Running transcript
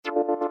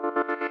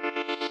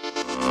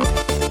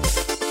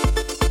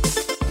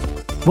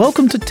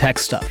Welcome to Tech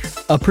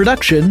Stuff, a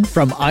production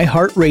from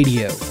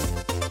iHeartRadio.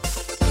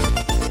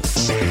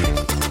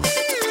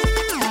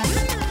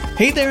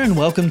 Hey there and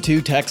welcome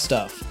to Tech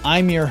Stuff.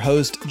 I'm your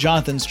host,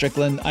 Jonathan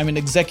Strickland. I'm an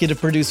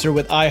executive producer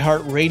with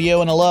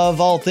iHeartRadio and I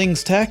love all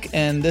things tech,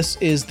 and this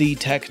is the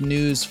tech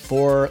news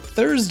for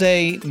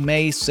Thursday,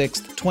 May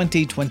 6th,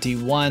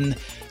 2021.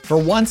 For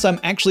once, I'm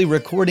actually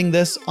recording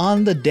this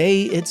on the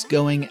day it's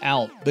going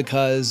out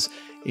because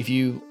if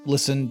you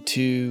listened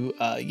to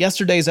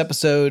yesterday's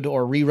episode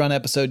or rerun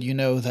episode, you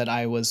know that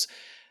I was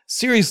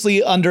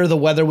seriously under the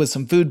weather with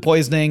some food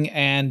poisoning,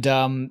 and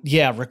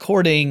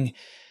recording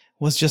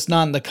was just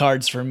not in the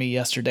cards for me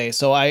yesterday.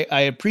 So I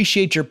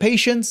appreciate your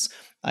patience.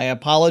 I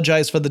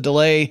apologize for the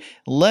delay.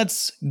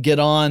 Let's get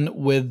on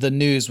with the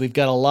news. We've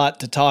got a lot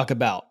to talk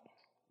about.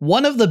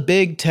 One of the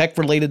big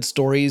tech-related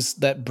stories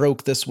that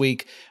broke this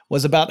week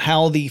was about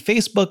how the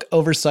Facebook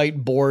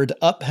Oversight Board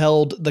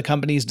upheld the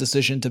company's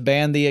decision to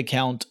ban the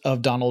account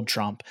of Donald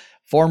Trump,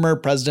 former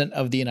president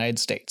of the United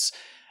States.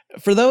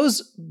 For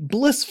those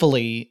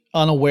blissfully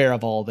unaware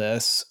of all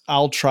this,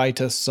 I'll try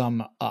to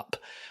sum up.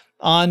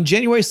 On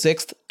January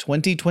 6th,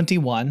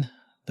 2021,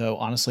 though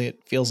honestly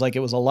it feels like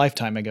it was a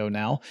lifetime ago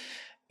now,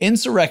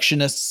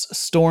 insurrectionists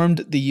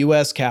stormed the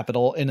U.S.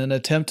 Capitol in an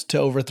attempt to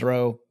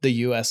overthrow the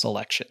U.S.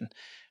 election.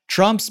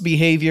 Trump's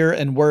behavior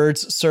and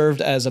words served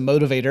as a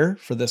motivator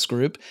for this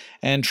group,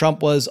 and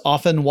Trump was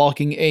often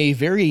walking a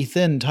very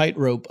thin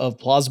tightrope of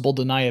plausible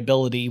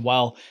deniability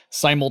while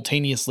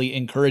simultaneously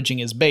encouraging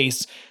his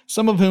base,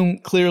 some of whom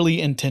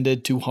clearly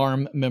intended to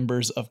harm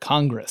members of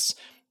Congress.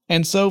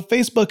 And so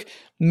Facebook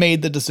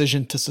made the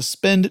decision to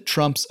suspend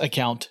Trump's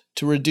account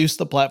to reduce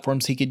the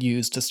platforms he could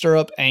use to stir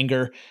up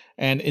anger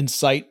and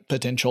incite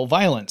potential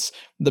violence.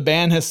 The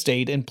ban has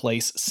stayed in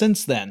place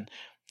since then.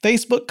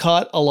 Facebook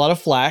caught a lot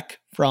of flack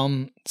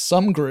from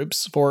some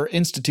groups for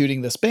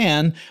instituting this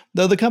ban,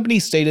 though the company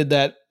stated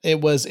that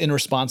it was in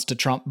response to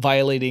Trump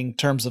violating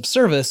terms of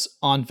service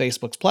on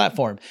Facebook's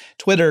platform.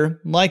 Twitter,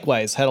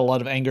 likewise, had a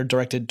lot of anger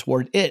directed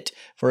toward it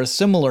for a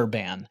similar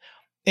ban.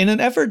 In an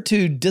effort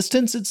to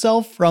distance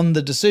itself from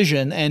the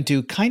decision and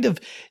to kind of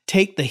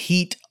take the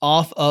heat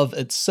off of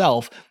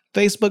itself,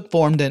 Facebook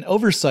formed an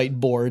oversight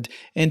board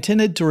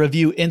intended to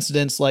review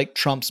incidents like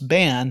Trump's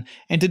ban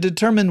and to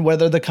determine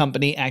whether the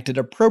company acted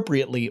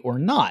appropriately or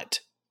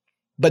not.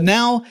 But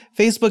now,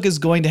 Facebook is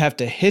going to have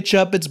to hitch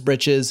up its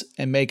britches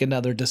and make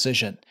another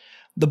decision.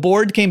 The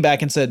board came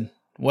back and said,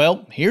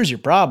 well, here's your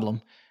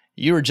problem.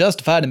 You were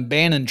justified in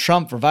banning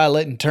Trump for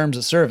violating terms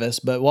of service,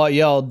 but what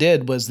y'all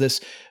did was this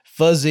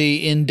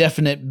fuzzy,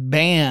 indefinite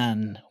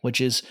ban, which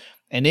is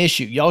an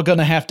issue. Y'all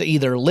gonna have to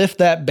either lift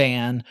that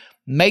ban,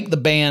 make the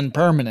ban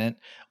permanent,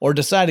 or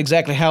decide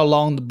exactly how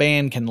long the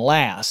ban can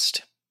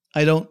last.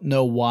 I don't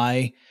know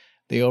why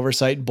the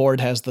oversight board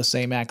has the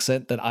same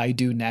accent that I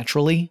do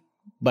naturally,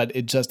 but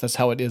that's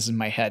how it is in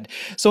my head.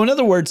 So in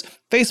other words,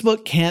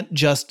 Facebook can't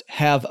just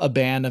have a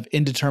ban of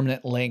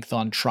indeterminate length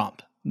on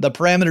Trump. The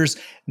parameters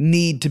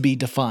need to be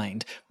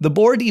defined. The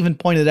board even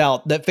pointed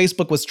out that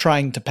Facebook was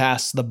trying to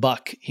pass the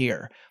buck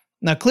here.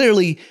 Now,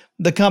 clearly,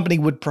 the company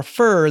would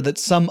prefer that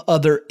some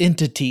other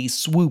entity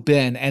swoop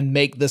in and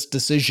make this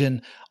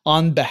decision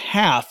on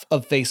behalf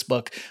of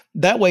Facebook.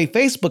 That way,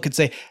 Facebook could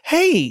say,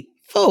 hey,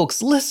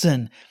 folks,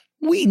 listen,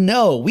 we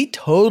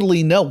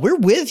totally know, we're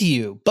with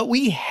you, but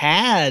we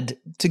had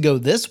to go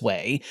this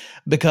way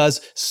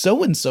because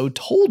so-and-so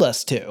told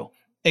us to.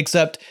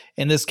 Except,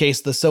 in this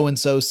case, the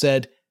so-and-so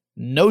said,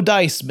 no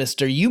dice,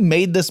 mister, you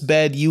made this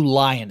bed, you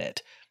lie in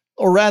it.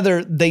 Or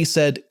rather, they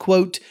said,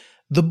 quote,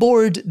 the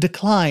board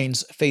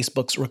declines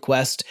Facebook's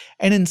request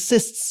and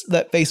insists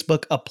that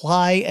Facebook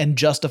apply and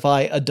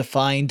justify a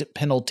defined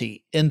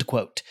penalty, end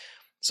quote.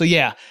 So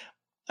yeah,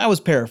 I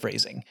was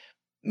paraphrasing.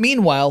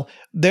 Meanwhile,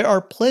 there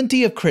are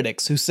plenty of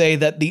critics who say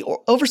that the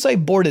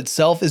oversight board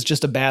itself is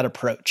just a bad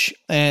approach,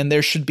 and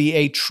there should be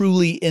a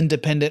truly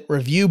independent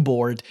review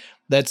board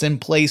that's in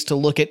place to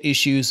look at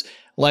issues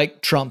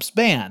like Trump's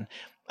ban.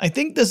 I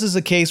think this is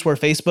a case where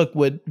Facebook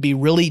would be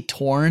really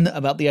torn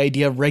about the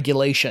idea of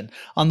regulation.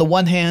 On the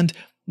one hand,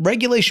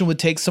 regulation would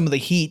take some of the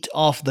heat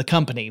off the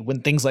company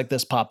when things like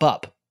this pop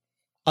up.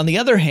 On the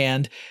other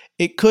hand,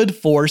 it could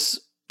force,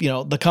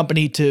 the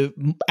company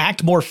to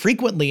act more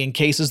frequently in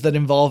cases that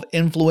involve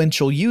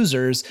influential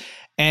users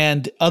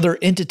and other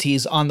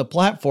entities on the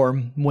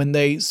platform when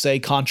they say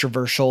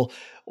controversial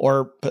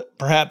or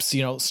perhaps,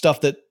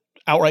 stuff that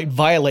outright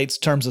violates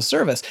terms of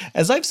service.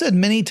 As I've said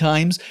many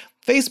times,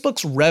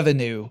 Facebook's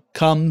revenue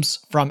comes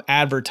from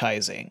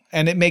advertising,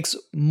 and it makes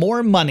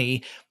more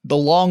money the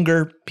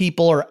longer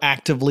people are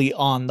actively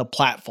on the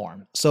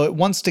platform. So it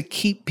wants to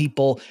keep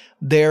people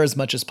there as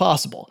much as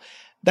possible.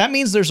 That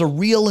means there's a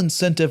real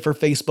incentive for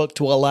Facebook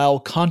to allow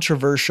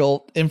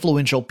controversial,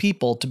 influential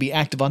people to be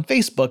active on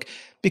Facebook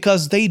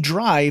because they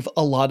drive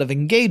a lot of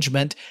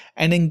engagement,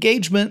 and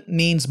engagement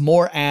means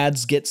more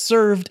ads get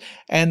served,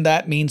 and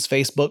that means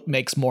Facebook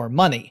makes more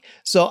money.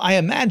 So I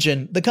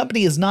imagine the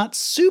company is not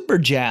super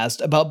jazzed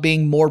about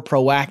being more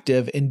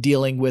proactive in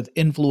dealing with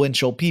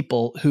influential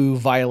people who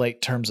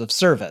violate terms of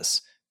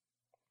service.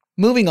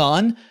 Moving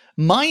on,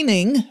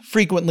 Mining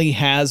frequently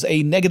has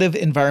a negative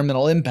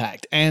environmental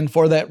impact, and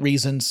for that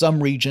reason,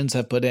 some regions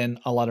have put in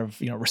a lot of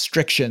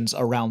restrictions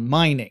around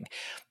mining.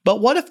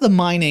 But what if the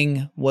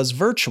mining was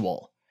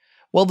virtual?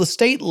 Well, the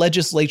state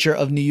legislature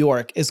of New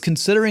York is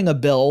considering a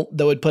bill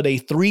that would put a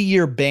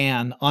 3-year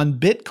ban on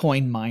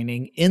Bitcoin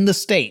mining in the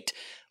state,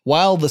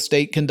 while the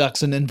state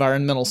conducts an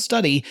environmental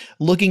study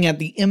looking at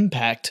the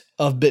impact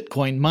of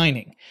Bitcoin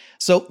mining.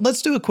 So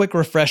let's do a quick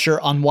refresher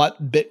on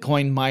what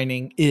Bitcoin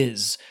mining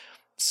is.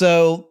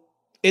 So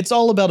it's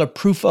all about a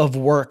proof of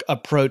work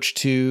approach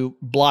to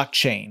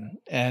blockchain,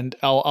 and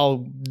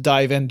I'll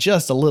dive in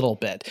just a little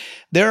bit.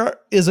 There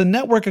is a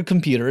network of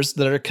computers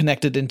that are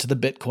connected into the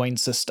Bitcoin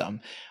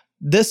system.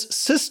 This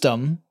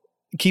system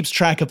keeps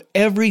track of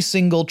every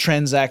single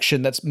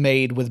transaction that's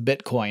made with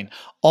Bitcoin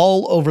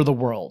all over the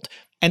world.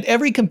 And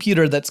every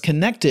computer that's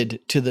connected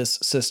to this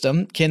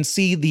system can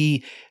see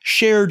the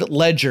shared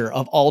ledger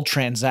of all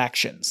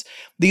transactions.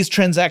 These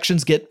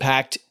transactions get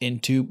packed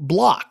into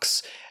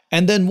blocks.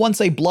 And then once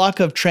a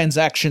block of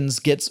transactions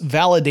gets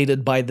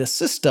validated by the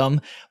system,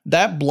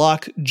 that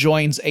block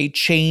joins a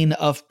chain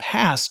of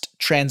past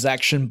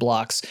transaction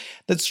blocks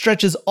that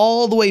stretches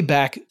all the way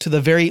back to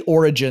the very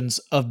origins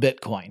of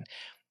Bitcoin.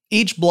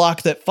 Each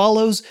block that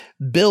follows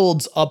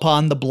builds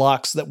upon the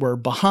blocks that were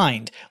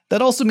behind.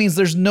 That also means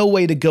there's no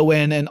way to go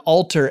in and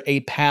alter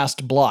a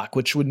past block,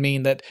 which would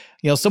mean that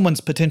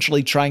someone's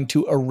potentially trying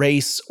to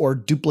erase or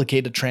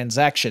duplicate a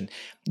transaction.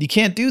 You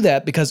can't do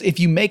that because if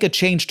you make a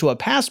change to a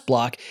past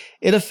block,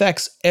 it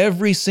affects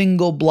every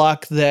single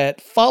block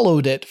that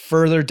followed it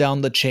further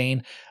down the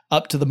chain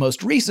up to the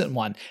most recent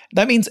one.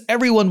 That means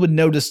everyone would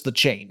notice the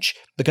change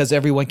because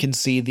everyone can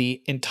see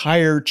the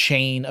entire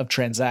chain of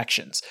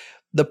transactions.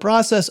 The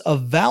process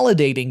of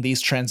validating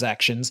these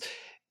transactions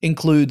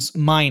includes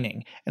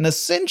mining, and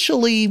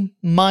essentially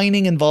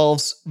mining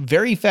involves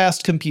very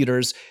fast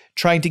computers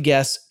trying to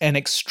guess an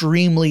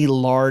extremely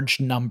large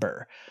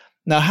number.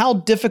 Now, how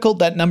difficult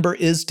that number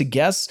is to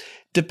guess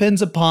depends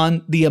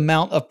upon the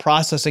amount of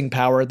processing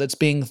power that's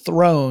being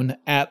thrown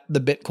at the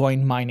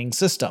Bitcoin mining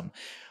system.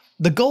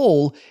 The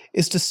goal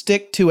is to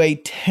stick to a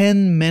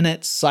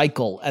 10-minute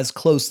cycle as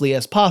closely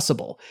as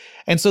possible.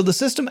 And so the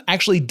system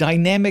actually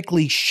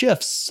dynamically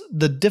shifts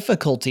the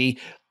difficulty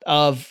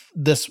of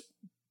this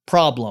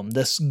problem,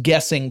 this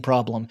guessing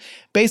problem,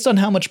 based on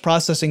how much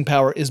processing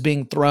power is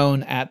being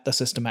thrown at the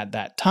system at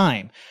that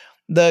time.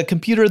 The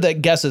computer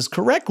that guesses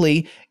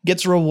correctly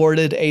gets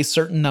rewarded a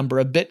certain number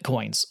of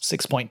Bitcoins,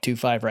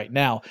 6.25 right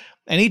now,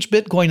 and each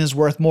Bitcoin is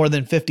worth more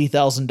than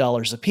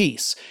 $50,000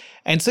 apiece.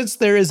 And since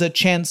there is a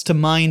chance to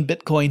mine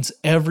Bitcoins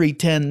every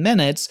 10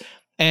 minutes,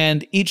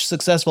 and each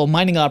successful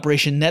mining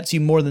operation nets you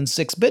more than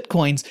 6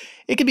 Bitcoins,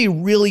 it can be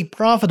really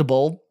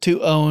profitable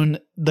to own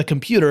the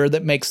computer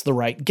that makes the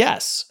right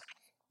guess.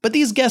 But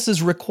these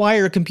guesses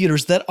require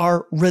computers that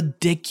are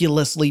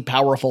ridiculously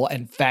powerful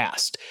and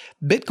fast.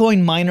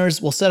 Bitcoin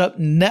miners will set up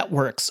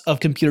networks of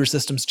computer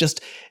systems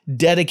just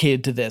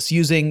dedicated to this,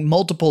 using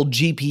multiple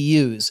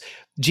GPUs.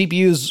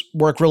 GPUs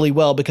work really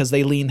well because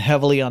they lean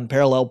heavily on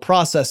parallel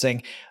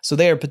processing, so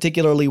they are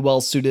particularly well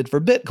suited for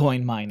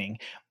Bitcoin mining.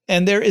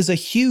 And there is a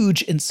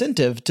huge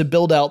incentive to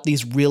build out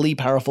these really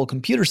powerful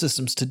computer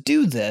systems to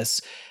do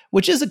this,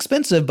 which is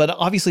expensive, but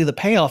obviously the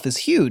payoff is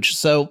huge.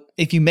 So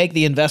if you make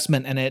the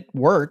investment and it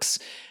works,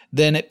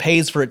 then it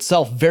pays for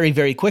itself very,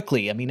 very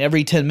quickly. I mean,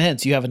 every 10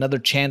 minutes you have another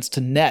chance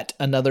to net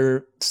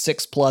another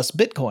 6+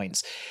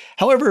 Bitcoins.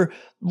 However,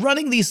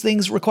 running these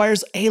things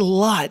requires a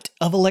lot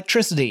of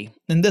electricity,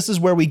 and this is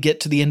where we get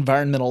to the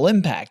environmental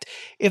impact.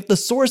 If the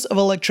source of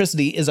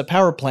electricity is a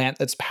power plant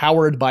that's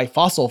powered by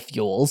fossil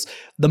fuels,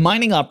 the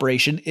mining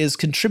operation is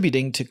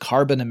contributing to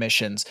carbon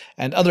emissions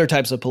and other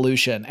types of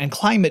pollution and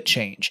climate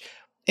change.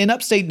 In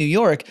upstate New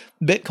York,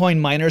 Bitcoin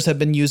miners have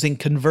been using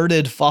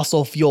converted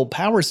fossil fuel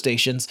power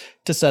stations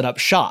to set up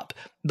shop.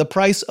 The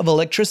price of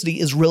electricity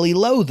is really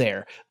low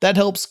there. That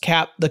helps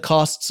cap the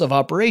costs of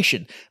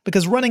operation,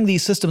 because running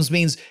these systems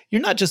means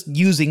you're not just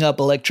using up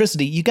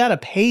electricity, you gotta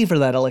pay for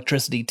that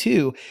electricity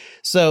too.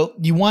 So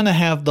you wanna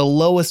have the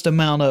lowest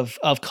amount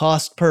of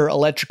cost per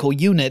electrical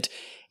unit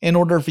in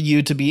order for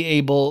you to be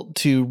able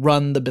to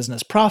run the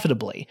business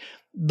profitably.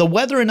 The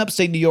weather in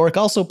upstate New York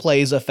also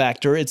plays a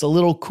factor. It's a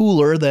little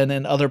cooler than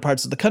in other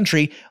parts of the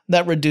country.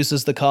 That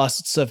reduces the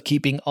costs of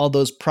keeping all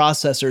those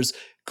processors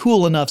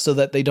cool enough so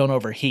that they don't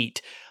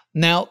overheat.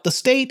 Now, the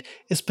state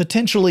is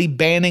potentially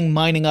banning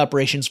mining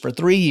operations for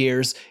 3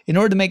 years in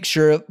order to make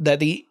sure that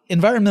the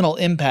environmental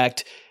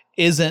impact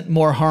isn't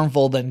more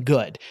harmful than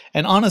good.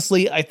 And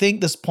honestly, I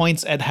think this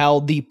points at how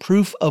the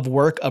proof of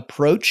work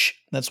approach,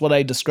 that's what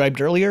I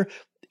described earlier,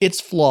 it's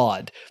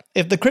flawed.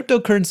 If the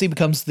cryptocurrency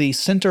becomes the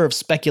center of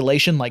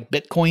speculation like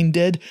Bitcoin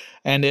did,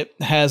 and it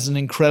has an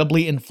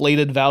incredibly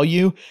inflated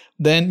value,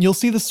 then you'll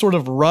see this sort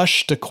of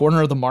rush to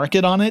corner the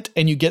market on it,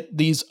 and you get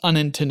these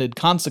unintended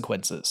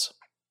consequences.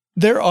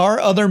 There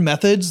are other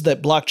methods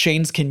that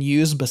blockchains can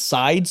use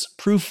besides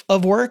proof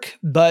of work,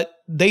 but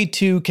they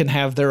too can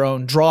have their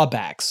own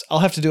drawbacks. I'll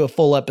have to do a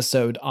full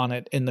episode on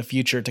it in the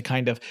future to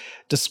kind of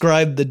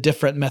describe the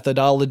different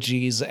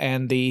methodologies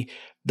and the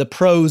the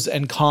pros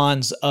and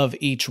cons of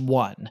each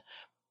one.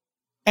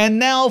 And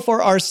now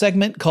for our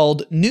segment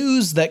called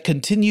News That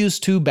Continues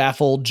to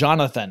Baffle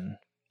Jonathan.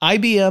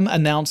 IBM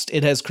announced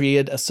it has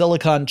created a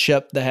silicon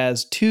chip that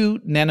has 2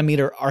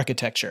 nanometer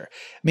architecture,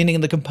 meaning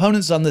the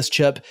components on this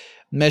chip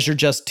measure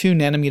just 2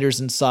 nanometers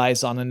in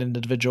size on an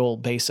individual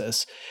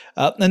basis.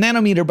 A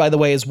nanometer, by the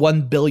way, is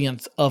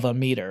 1/1000th of a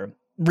meter.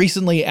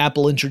 Recently,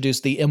 Apple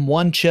introduced the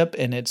M1 chip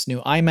in its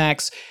new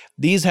iMacs.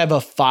 These have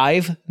a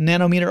 5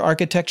 nanometer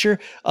architecture.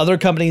 Other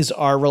companies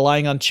are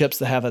relying on chips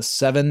that have a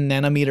 7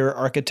 nanometer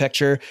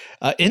architecture.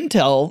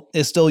 Intel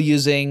is still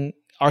using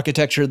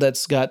architecture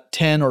that's got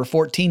 10 or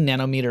 14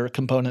 nanometer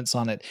components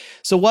on it.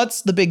 So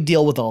what's the big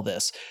deal with all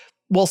this?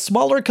 Well,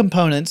 smaller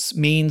components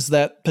means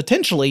that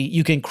potentially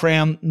you can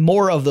cram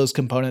more of those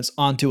components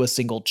onto a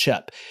single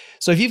chip.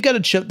 So if you've got a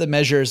chip that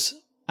measures,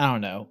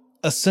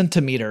 a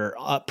centimeter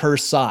per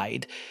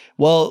side,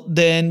 well,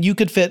 then you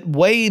could fit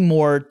way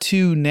more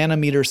 2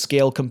 nanometer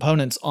scale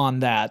components on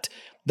that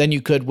than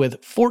you could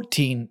with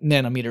 14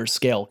 nanometer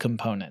scale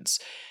components.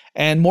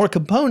 And more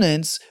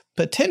components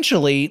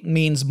potentially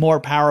means more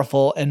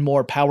powerful and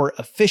more power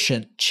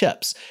efficient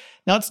chips.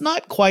 Now, it's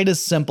not quite as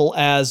simple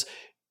as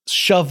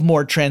shove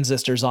more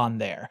transistors on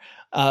there.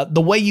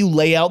 The way you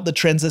lay out the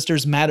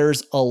transistors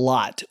matters a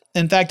lot.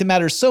 In fact, it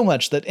matters so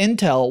much that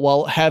Intel,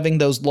 while having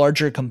those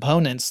larger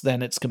components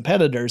than its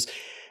competitors,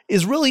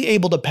 is really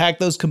able to pack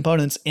those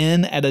components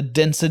in at a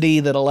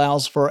density that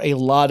allows for a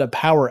lot of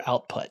power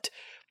output.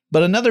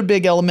 But another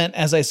big element,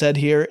 as I said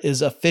here,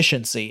 is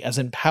efficiency, as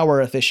in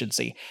power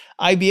efficiency.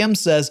 IBM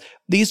says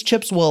these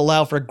chips will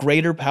allow for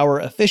greater power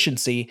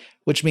efficiency,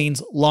 which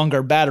means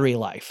longer battery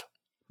life.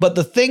 But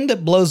the thing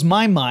that blows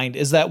my mind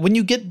is that when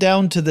you get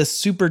down to this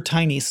super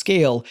tiny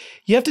scale,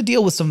 you have to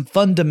deal with some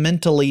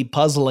fundamentally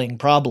puzzling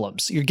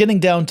problems. You're getting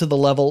down to the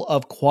level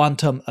of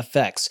quantum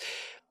effects,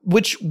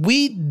 which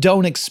we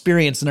don't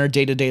experience in our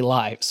day-to-day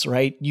lives,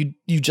 right? You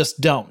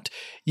just don't.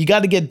 You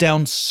got to get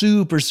down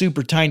super,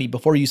 super tiny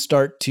before you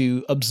start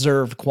to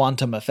observe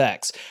quantum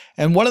effects.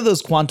 And one of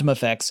those quantum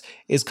effects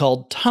is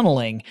called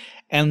tunneling,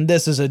 and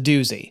this is a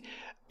doozy.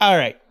 All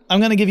right, I'm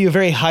going to give you a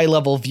very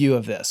high-level view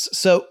of this.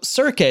 So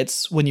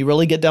circuits, when you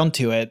really get down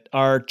to it,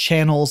 are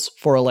channels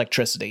for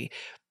electricity.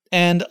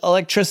 And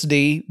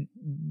electricity,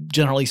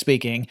 generally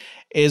speaking,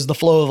 is the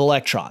flow of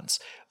electrons.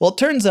 Well, it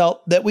turns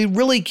out that we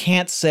really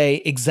can't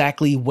say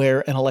exactly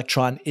where an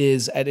electron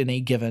is at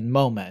any given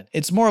moment.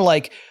 It's more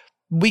like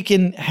we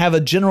can have a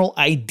general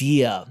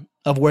idea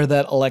of where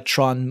that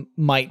electron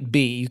might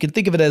be. You can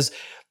think of it as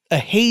a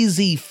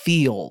hazy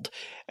field,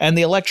 and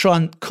the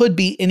electron could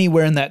be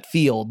anywhere in that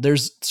field.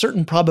 There's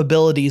certain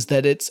probabilities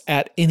that it's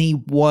at any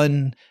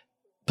one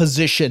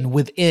position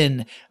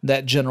within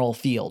that general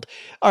field.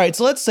 All right,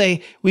 so let's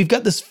say we've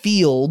got this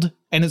field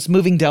and it's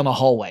moving down a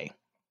hallway.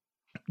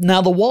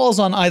 Now, the walls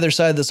on either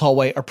side of this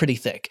hallway are pretty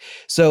thick,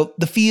 so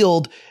the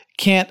field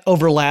can't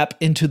overlap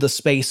into the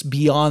space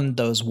beyond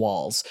those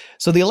walls.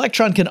 So the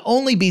electron can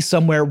only be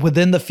somewhere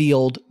within the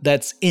field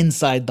that's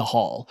inside the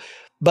hall.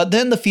 But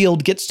then the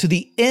field gets to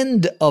the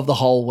end of the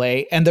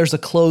hallway and there's a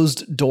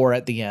closed door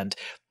at the end.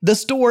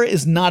 This door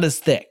is not as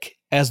thick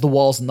as the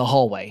walls in the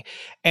hallway.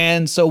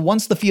 And so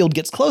once the field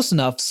gets close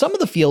enough, some of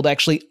the field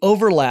actually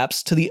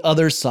overlaps to the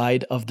other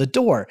side of the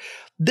door.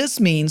 This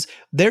means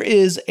there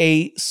is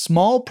a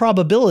small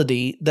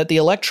probability that the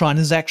electron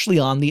is actually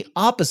on the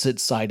opposite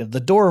side of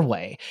the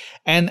doorway.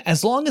 And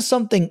as long as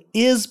something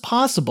is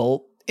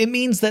possible, it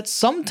means that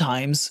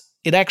sometimes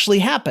it actually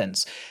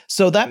happens.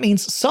 So that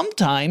means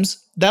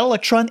sometimes that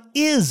electron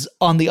is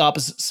on the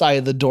opposite side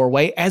of the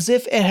doorway as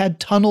if it had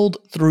tunneled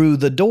through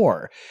the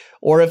door,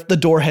 or if the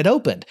door had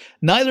opened.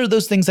 Neither of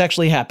those things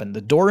actually happened.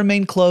 The door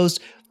remained closed.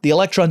 The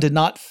electron did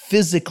not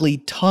physically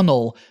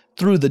tunnel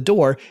through the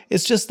door.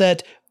 It's just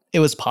that it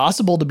was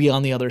possible to be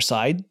on the other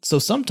side, so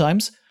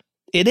sometimes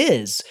it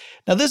is.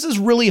 Now, this is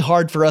really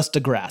hard for us to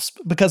grasp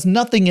because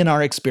nothing in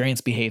our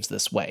experience behaves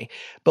this way.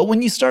 But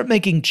when you start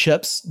making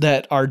chips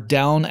that are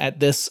down at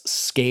this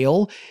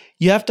scale,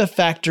 you have to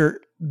factor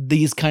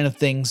these kind of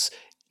things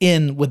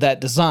in with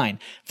that design.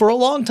 For a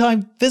long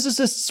time,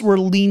 physicists were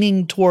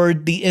leaning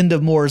toward the end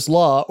of Moore's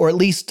law, or at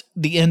least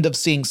the end of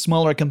seeing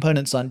smaller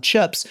components on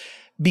chips,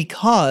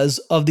 because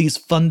of these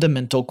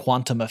fundamental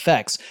quantum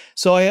effects.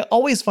 So I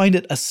always find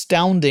it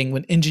astounding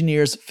when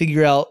engineers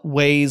figure out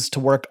ways to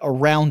work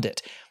around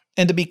it.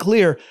 And to be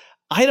clear,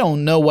 I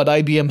don't know what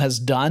IBM has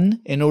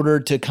done in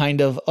order to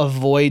kind of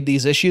avoid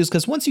these issues,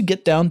 because once you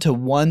get down to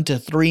 1 to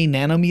 3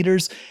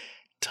 nanometers,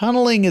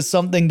 tunneling is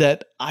something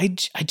that I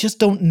just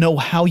don't know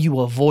how you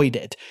avoid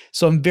it.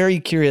 So I'm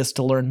very curious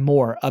to learn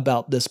more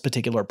about this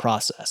particular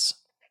process.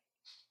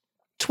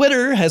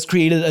 Twitter has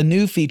created a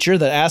new feature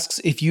that asks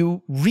if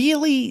you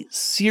really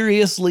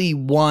seriously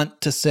want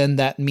to send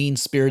that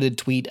mean-spirited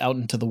tweet out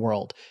into the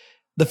world.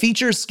 The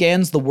feature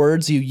scans the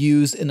words you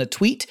use in a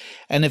tweet,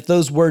 and if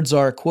those words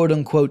are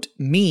quote-unquote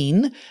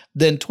mean,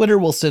 then Twitter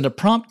will send a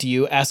prompt to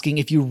you asking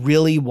if you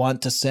really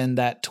want to send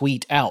that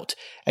tweet out.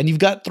 And you've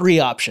got 3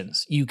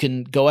 options. You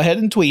can go ahead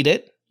and tweet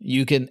it,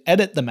 You can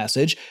edit the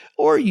message,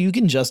 or you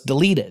can just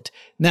delete it.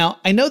 Now,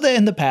 I know that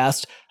in the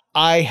past,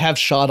 I have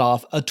shot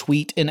off a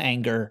tweet in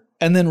anger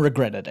and then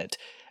regretted it.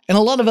 And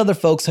a lot of other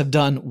folks have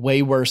done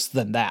way worse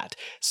than that.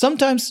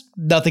 Sometimes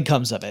nothing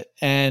comes of it,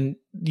 and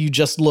you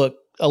just look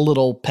a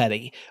little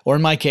petty, or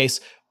in my case,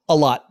 a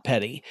lot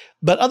petty.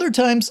 But other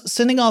times,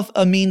 sending off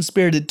a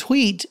mean-spirited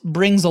tweet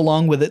brings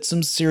along with it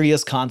some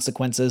serious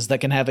consequences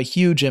that can have a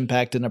huge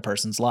impact in a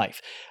person's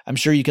life. I'm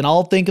sure you can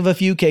all think of a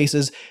few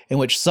cases in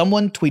which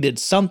someone tweeted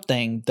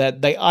something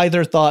that they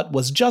either thought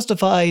was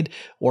justified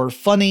or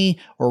funny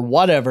or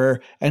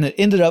whatever, and it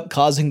ended up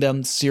causing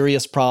them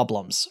serious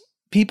problems.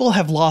 People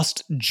have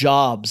lost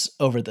jobs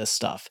over this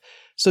stuff.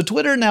 So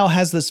Twitter now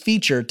has this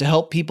feature to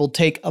help people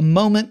take a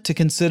moment to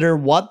consider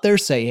what they're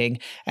saying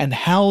and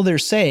how they're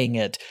saying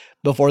it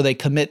before they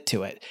commit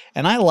to it.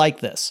 And I like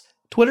this.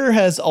 Twitter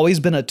has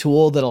always been a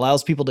tool that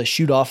allows people to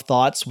shoot off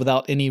thoughts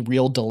without any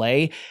real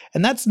delay,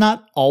 and that's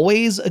not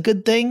always a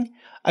good thing.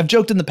 I've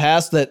joked in the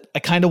past that I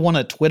kind of want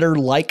a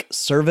Twitter-like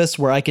service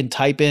where I can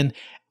type in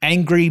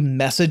angry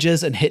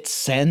messages and hit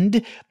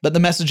send, but the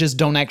messages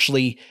don't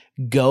actually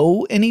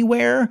go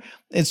anywhere.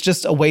 It's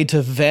just a way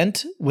to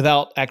vent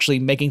without actually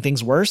making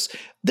things worse.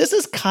 This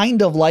is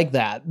kind of like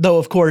that, though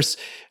of course,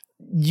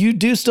 you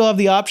do still have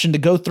the option to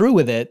go through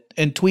with it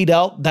and tweet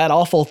out that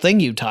awful thing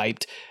you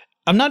typed.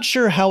 I'm not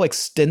sure how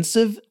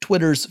extensive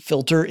Twitter's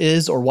filter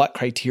is or what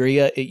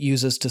criteria it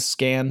uses to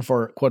scan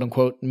for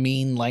quote-unquote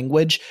mean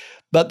language,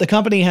 but the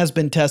company has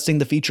been testing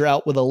the feature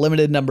out with a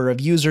limited number of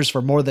users for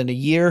more than a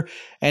year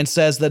and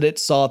says that it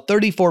saw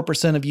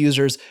 34% of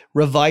users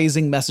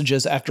revising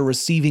messages after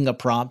receiving a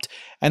prompt,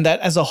 and that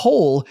as a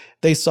whole,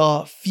 they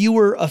saw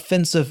fewer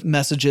offensive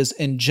messages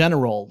in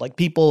general, like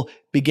people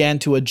began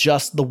to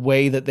adjust the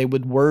way that they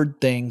would word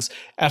things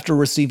after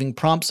receiving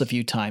prompts a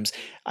few times.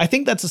 I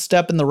think that's a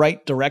step in the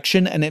right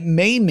direction, and it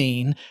may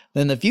mean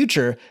that in the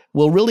future,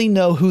 we'll really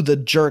know who the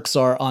jerks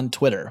are on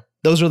Twitter.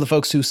 Those are the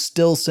folks who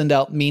still send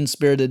out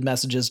mean-spirited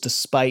messages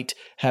despite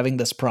having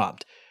this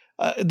prompt.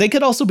 They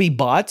could also be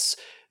bots,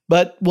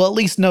 but we'll at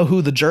least know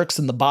who the jerks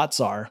and the bots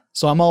are,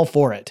 so I'm all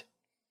for it.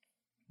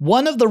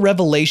 One of the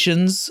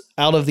revelations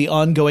out of the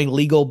ongoing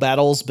legal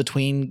battles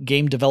between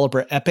game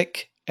developer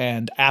Epic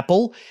and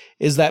Apple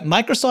is that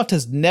Microsoft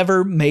has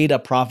never made a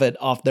profit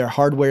off their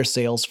hardware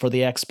sales for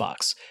the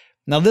Xbox.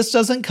 Now, this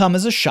doesn't come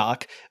as a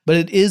shock, but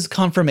it is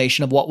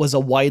confirmation of what was a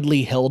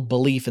widely held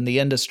belief in the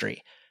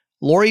industry.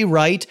 Lori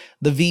Wright,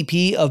 the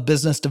VP of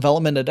Business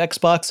Development at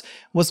Xbox,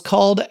 was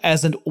called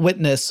as a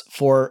witness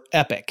for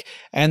Epic,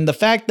 and the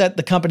fact that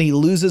the company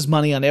loses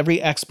money on every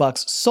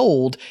Xbox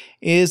sold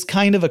is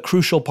kind of a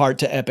crucial part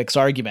to Epic's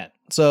argument.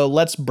 So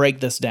let's break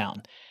this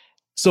down.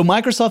 So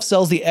Microsoft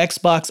sells the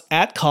Xbox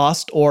at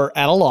cost or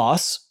at a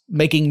loss,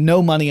 making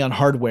no money on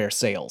hardware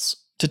sales.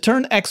 To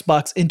turn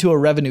Xbox into a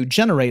revenue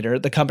generator,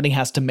 the company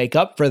has to make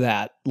up for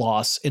that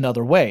loss in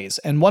other ways.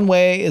 And one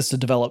way is to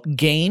develop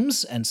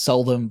games and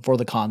sell them for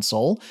the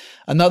console.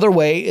 Another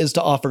way is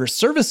to offer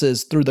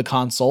services through the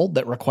console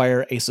that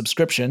require a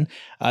subscription.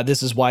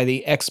 This is why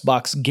the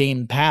Xbox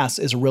Game Pass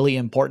is a really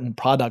important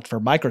product for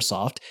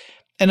Microsoft.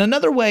 And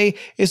another way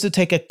is to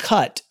take a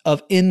cut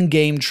of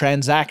in-game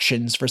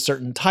transactions for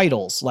certain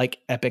titles, like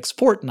Epic's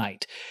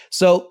Fortnite.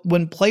 So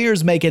when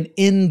players make an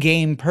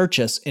in-game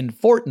purchase in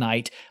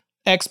Fortnite,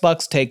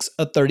 Xbox takes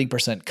a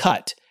 30%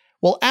 cut.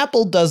 Well,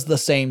 Apple does the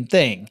same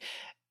thing.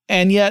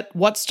 And yet,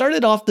 what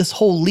started off this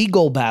whole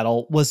legal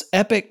battle was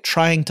Epic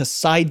trying to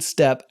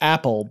sidestep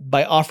Apple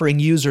by offering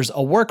users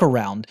a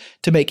workaround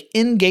to make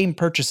in-game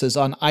purchases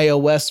on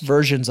iOS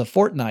versions of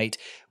Fortnite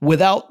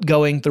without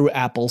going through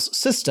Apple's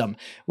system,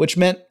 which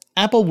meant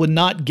Apple would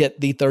not get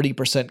the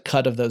 30%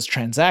 cut of those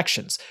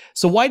transactions.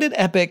 So why did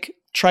Epic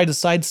try to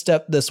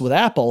sidestep this with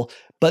Apple,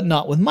 but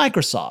not with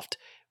Microsoft?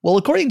 Well,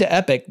 according to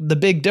Epic, the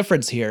big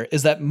difference here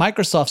is that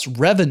Microsoft's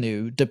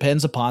revenue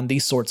depends upon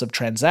these sorts of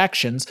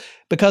transactions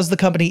because the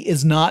company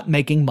is not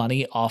making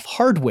money off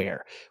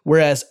hardware,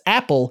 whereas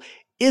Apple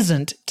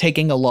isn't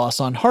taking a loss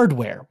on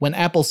hardware. When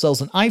Apple sells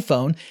an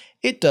iPhone,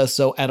 it does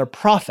so at a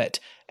profit.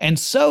 And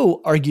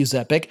so, argues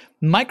Epic,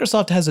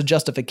 Microsoft has a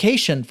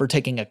justification for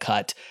taking a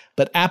cut,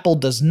 but Apple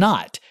does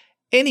not.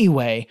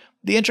 Anyway,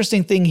 the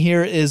interesting thing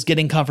here is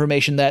getting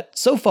confirmation that,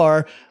 so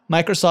far,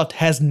 Microsoft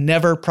has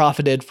never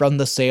profited from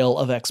the sale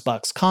of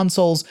Xbox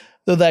consoles,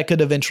 though that could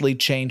eventually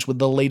change with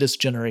the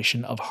latest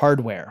generation of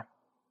hardware.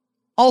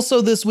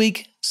 Also this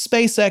week,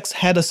 SpaceX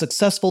had a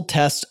successful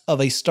test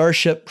of a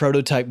Starship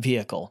prototype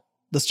vehicle.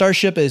 The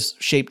Starship is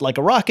shaped like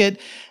a rocket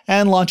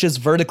and launches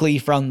vertically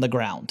from the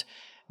ground.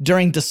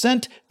 During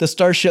descent, the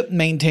Starship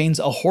maintains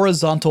a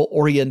horizontal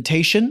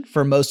orientation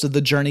for most of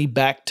the journey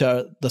back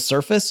to the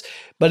surface,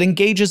 but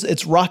engages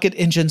its rocket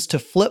engines to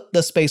flip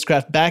the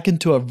spacecraft back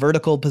into a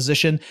vertical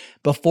position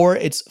before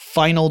its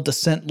final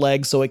descent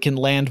leg so it can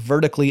land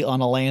vertically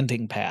on a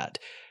landing pad.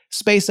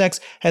 SpaceX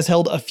has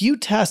held a few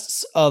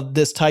tests of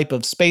this type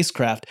of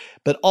spacecraft,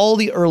 but all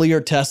the earlier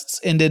tests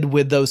ended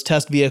with those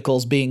test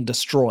vehicles being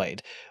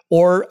destroyed.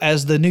 Or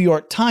as the New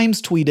York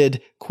Times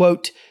tweeted,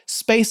 quote,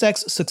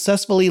 SpaceX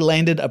successfully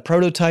landed a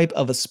prototype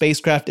of a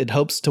spacecraft it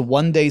hopes to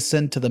one day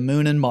send to the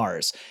moon and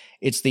Mars.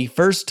 It's the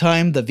first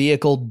time the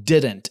vehicle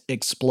didn't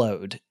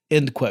explode,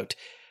 end quote.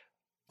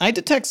 I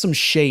detect some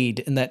shade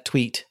in that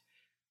tweet.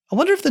 I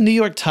wonder if the New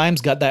York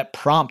Times got that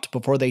prompt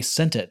before they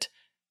sent it.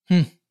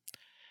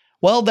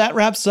 Well, that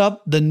wraps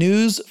up the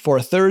news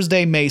for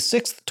Thursday, May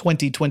 6th,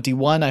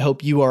 2021. I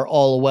hope you are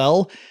all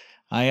well.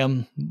 I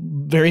am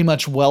very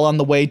much well on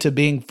the way to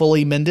being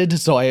fully mended,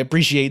 so I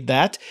appreciate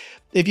that.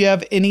 If you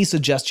have any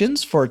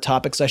suggestions for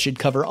topics I should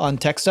cover on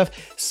Tech Stuff,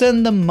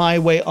 send them my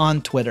way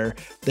on Twitter.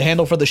 The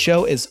handle for the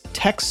show is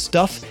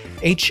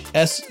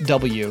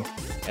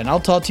TechStuffHSW. And I'll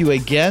talk to you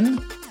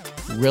again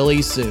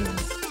really soon.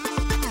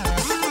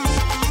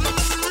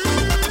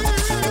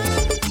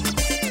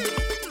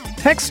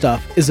 Tech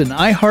Stuff is an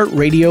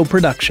iHeartRadio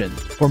production.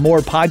 For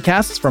more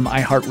podcasts from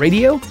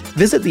iHeartRadio,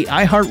 visit the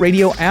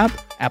iHeartRadio app,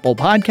 Apple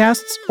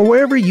Podcasts, or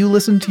wherever you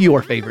listen to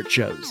your favorite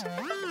shows.